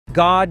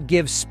God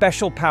gives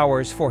special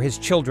powers for His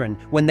children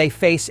when they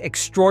face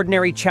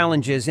extraordinary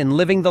challenges in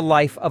living the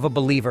life of a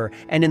believer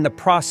and in the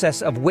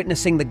process of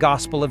witnessing the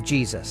gospel of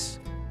Jesus.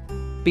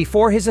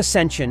 Before His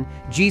ascension,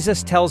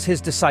 Jesus tells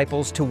His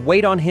disciples to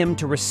wait on Him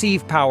to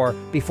receive power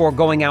before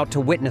going out to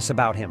witness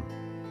about Him.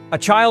 A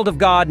child of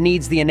God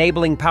needs the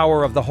enabling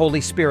power of the Holy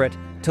Spirit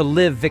to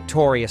live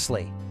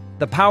victoriously.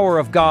 The power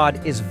of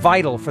God is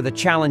vital for the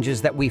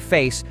challenges that we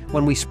face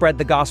when we spread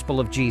the gospel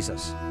of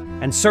Jesus.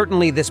 And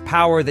certainly this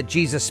power that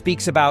Jesus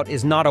speaks about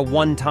is not a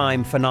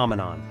one-time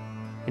phenomenon.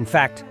 In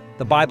fact,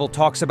 the Bible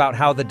talks about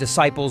how the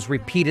disciples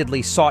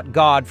repeatedly sought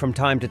God from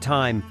time to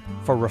time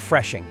for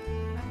refreshing.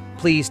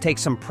 Please take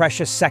some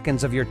precious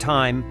seconds of your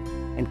time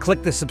and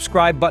click the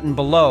subscribe button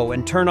below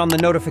and turn on the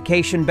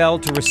notification bell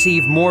to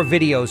receive more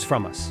videos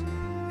from us.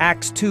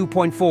 Acts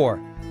 2:4,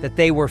 that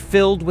they were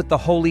filled with the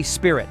Holy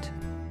Spirit,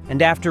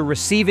 and after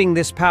receiving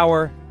this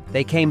power,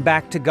 they came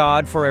back to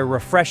God for a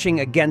refreshing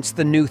against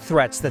the new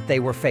threats that they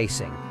were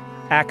facing.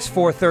 Acts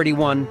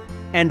 4:31,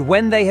 and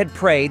when they had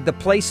prayed, the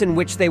place in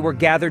which they were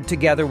gathered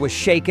together was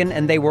shaken,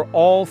 and they were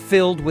all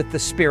filled with the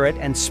Spirit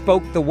and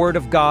spoke the word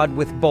of God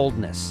with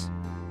boldness.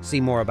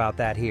 See more about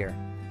that here.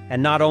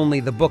 And not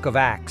only the book of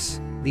Acts,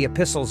 the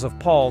epistles of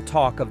Paul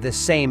talk of this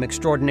same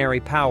extraordinary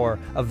power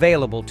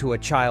available to a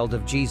child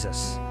of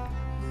Jesus.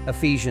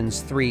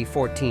 Ephesians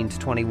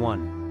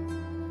 3:14-21.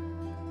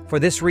 For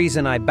this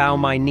reason I bow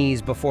my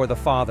knees before the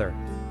Father,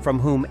 from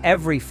whom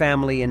every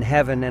family in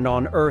heaven and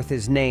on earth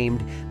is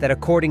named, that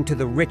according to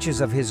the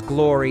riches of His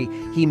glory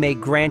He may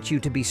grant you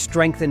to be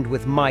strengthened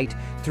with might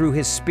through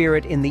His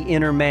Spirit in the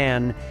inner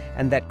man,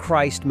 and that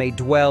Christ may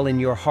dwell in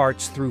your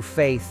hearts through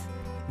faith,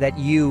 that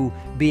you,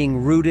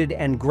 being rooted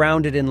and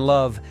grounded in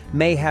love,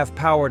 may have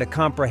power to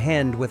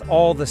comprehend with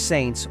all the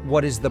saints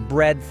what is the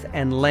breadth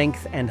and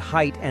length and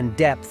height and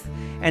depth,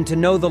 and to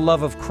know the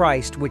love of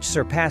Christ which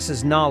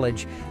surpasses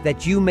knowledge,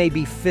 that you may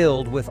be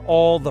filled with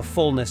all the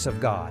fullness of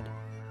God.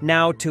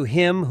 Now to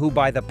Him who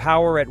by the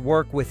power at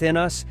work within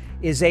us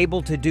is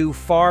able to do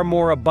far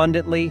more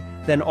abundantly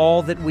than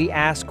all that we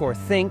ask or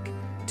think,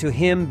 to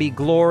Him be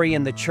glory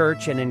in the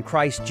church and in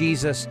Christ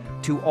Jesus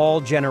to all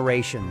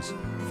generations,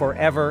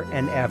 forever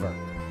and ever.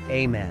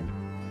 Amen.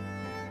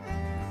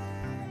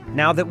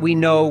 Now that we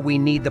know we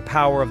need the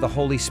power of the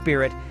Holy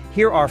Spirit,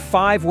 here are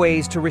 5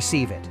 ways to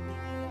receive it.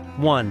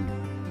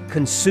 1.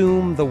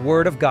 Consume the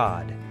Word of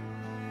God.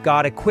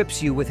 God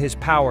equips you with His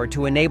power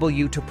to enable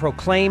you to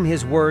proclaim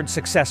His Word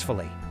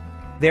successfully.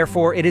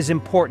 Therefore, it is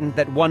important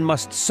that one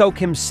must soak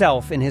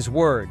himself in His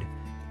Word,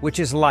 which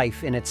is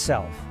life in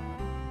itself.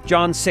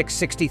 John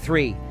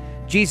 6:63,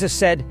 Jesus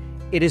said,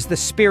 "It is the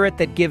Spirit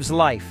that gives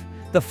life.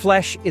 The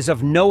flesh is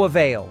of no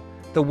avail.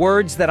 The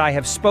words that I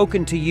have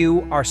spoken to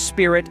you are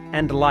spirit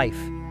and life."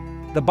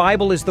 The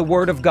Bible is the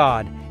Word of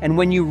God, and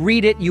when you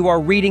read it, you are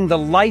reading the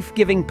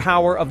life-giving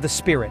power of the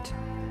Spirit.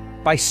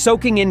 By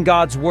soaking in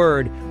God's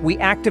Word, we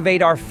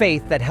activate our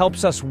faith that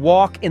helps us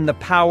walk in the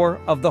power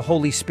of the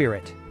Holy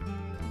Spirit.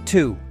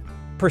 2.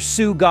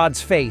 Pursue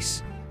God's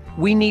face.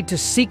 We need to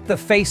seek the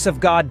face of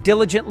God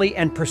diligently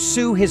and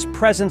pursue His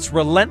presence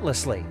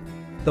relentlessly.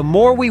 The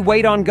more we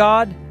wait on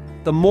God,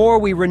 the more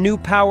we renew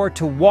power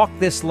to walk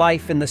this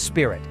life in the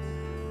Spirit.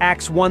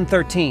 Acts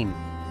 1:13.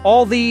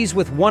 All these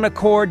with one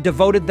accord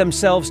devoted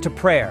themselves to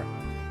prayer.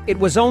 It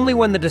was only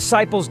when the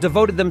disciples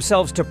devoted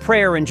themselves to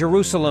prayer in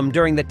Jerusalem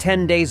during the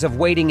 10 days of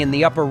waiting in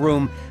the upper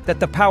room that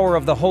the power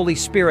of the Holy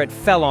Spirit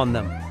fell on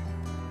them.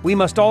 We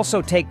must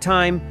also take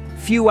time,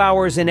 few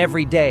hours in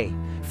every day,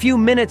 few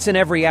minutes in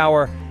every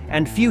hour,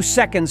 and few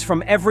seconds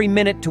from every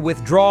minute to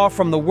withdraw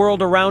from the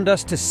world around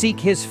us to seek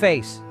His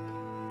face.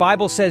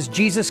 Bible says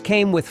Jesus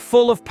came with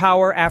full of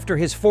power after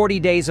His 40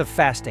 days of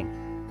fasting.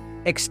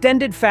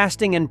 Extended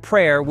fasting and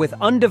prayer with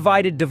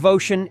undivided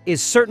devotion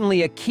is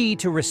certainly a key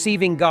to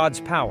receiving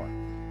God's power.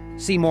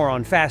 See more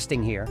on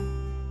fasting here.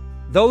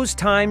 Those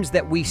times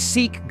that we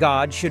seek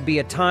God should be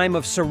a time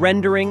of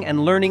surrendering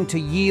and learning to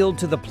yield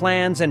to the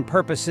plans and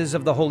purposes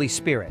of the Holy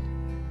Spirit.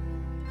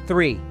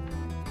 3.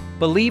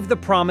 Believe the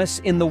promise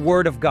in the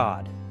Word of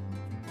God.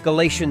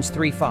 Galatians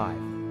 3:5.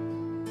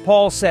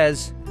 Paul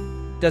says,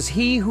 "Does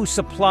He who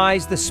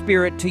supplies the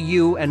Spirit to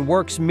you and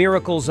works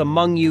miracles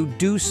among you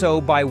do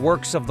so by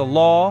works of the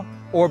law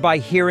or by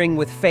hearing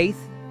with faith?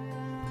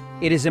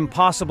 It is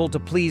impossible to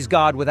please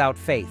God without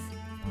faith."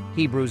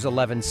 Hebrews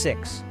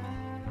 11:6.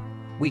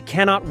 We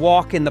cannot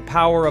walk in the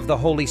power of the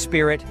Holy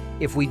Spirit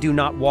if we do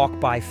not walk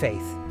by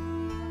faith.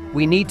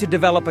 We need to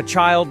develop a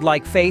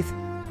childlike faith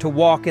to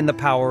walk in the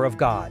power of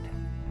God.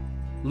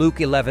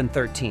 Luke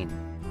 11:13.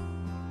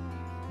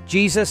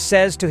 Jesus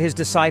says to His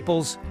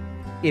disciples,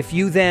 "If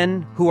you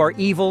then, who are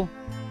evil,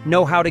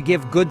 know how to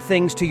give good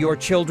things to your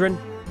children,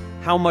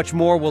 how much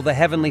more will the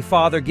Heavenly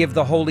Father give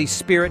the Holy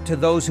Spirit to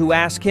those who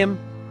ask Him?"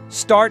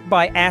 Start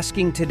by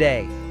asking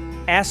today.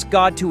 Ask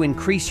God to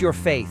increase your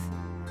faith.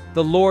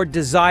 The Lord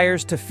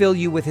desires to fill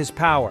you with His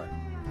power.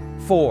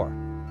 4.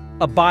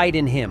 Abide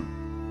in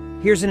Him.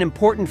 Here's an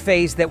important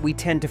phase that we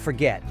tend to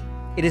forget.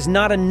 It is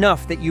not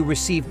enough that you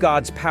receive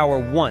God's power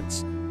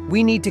once.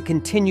 We need to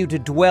continue to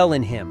dwell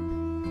in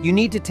Him. You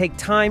need to take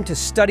time to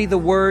study the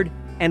Word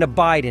and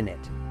abide in it.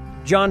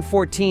 John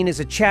 14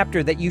 is a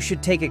chapter that you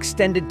should take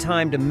extended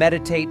time to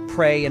meditate,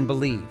 pray, and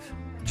believe.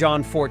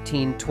 John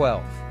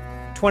 14:12.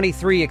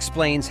 23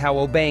 explains how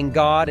obeying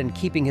God and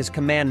keeping His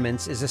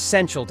commandments is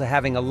essential to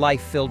having a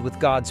life filled with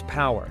God's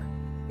power.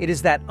 It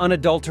is that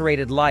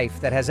unadulterated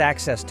life that has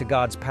access to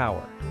God's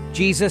power.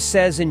 Jesus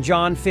says in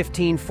John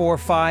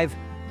 15:4-5,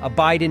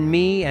 "Abide in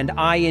me and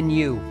I in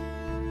you.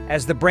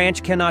 As the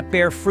branch cannot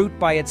bear fruit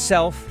by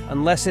itself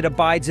unless it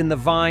abides in the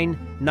vine,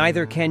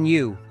 neither can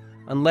you,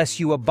 unless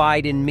you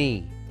abide in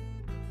me."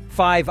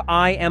 5.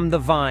 I am the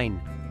vine,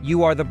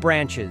 you are the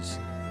branches.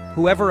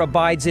 Whoever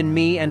abides in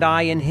me and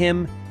I in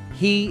him,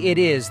 he it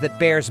is that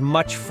bears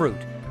much fruit,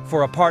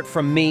 for apart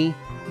from me,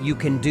 you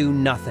can do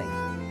nothing.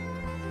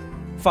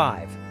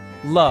 5.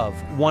 Love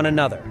one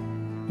another.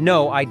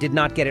 No, I did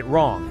not get it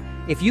wrong.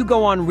 If you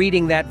go on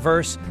reading that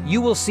verse, you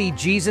will see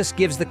Jesus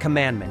gives the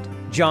commandment.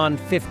 John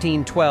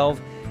 15:12,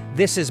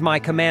 "This is my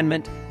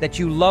commandment, that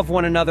you love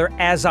one another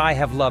as I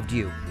have loved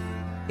you."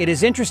 It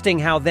is interesting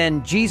how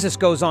then Jesus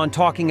goes on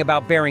talking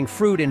about bearing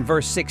fruit in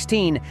verse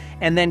 16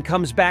 and then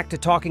comes back to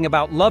talking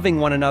about loving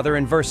one another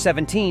in verse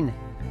 17.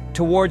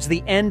 Towards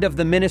the end of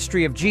the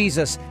ministry of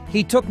Jesus,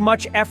 He took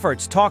much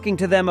efforts talking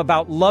to them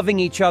about loving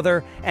each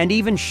other and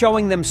even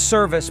showing them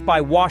service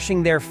by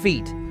washing their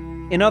feet.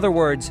 In other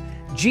words,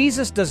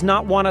 Jesus does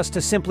not want us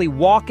to simply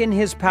walk in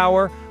His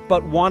power,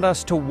 but want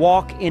us to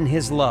walk in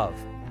His love.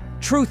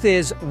 Truth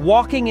is,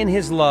 walking in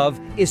His love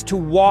is to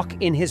walk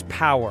in His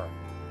power.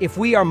 If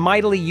we are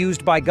mightily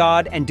used by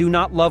God and do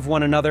not love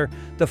one another,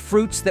 the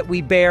fruits that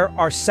we bear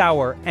are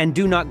sour and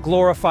do not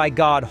glorify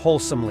God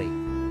wholesomely.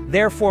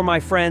 Therefore, my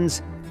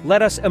friends,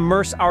 let us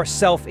immerse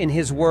ourselves in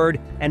His Word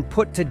and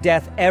put to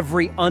death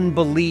every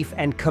unbelief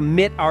and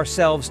commit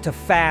ourselves to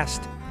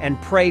fast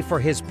and pray for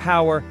His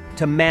power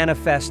to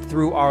manifest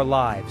through our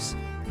lives.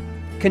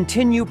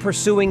 Continue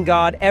pursuing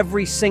God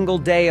every single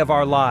day of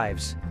our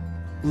lives.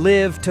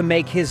 Live to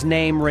make His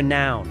name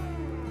renowned.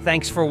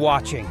 Thanks for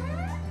watching.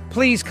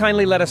 Please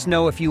kindly let us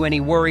know if you have any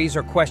worries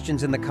or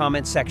questions in the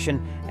comment section,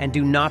 and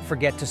do not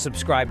forget to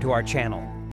subscribe to our channel.